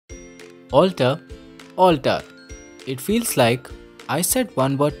Altar, altar. It feels like I said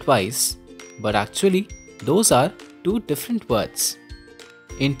one word twice, but actually, those are two different words.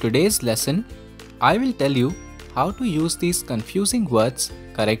 In today's lesson, I will tell you how to use these confusing words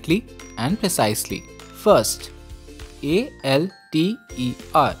correctly and precisely. First,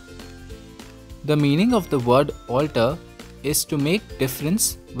 alter. The meaning of the word alter is to make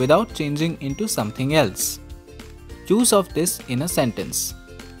difference without changing into something else. Use of this in a sentence.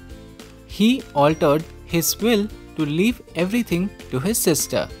 He altered his will to leave everything to his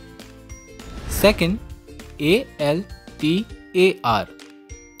sister. Second, altar.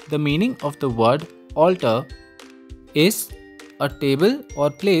 The meaning of the word altar is a table or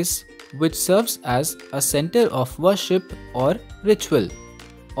place which serves as a center of worship or ritual,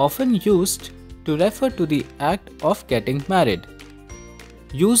 often used to refer to the act of getting married.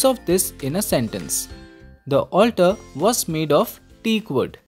 Use of this in a sentence. The altar was made of teak wood.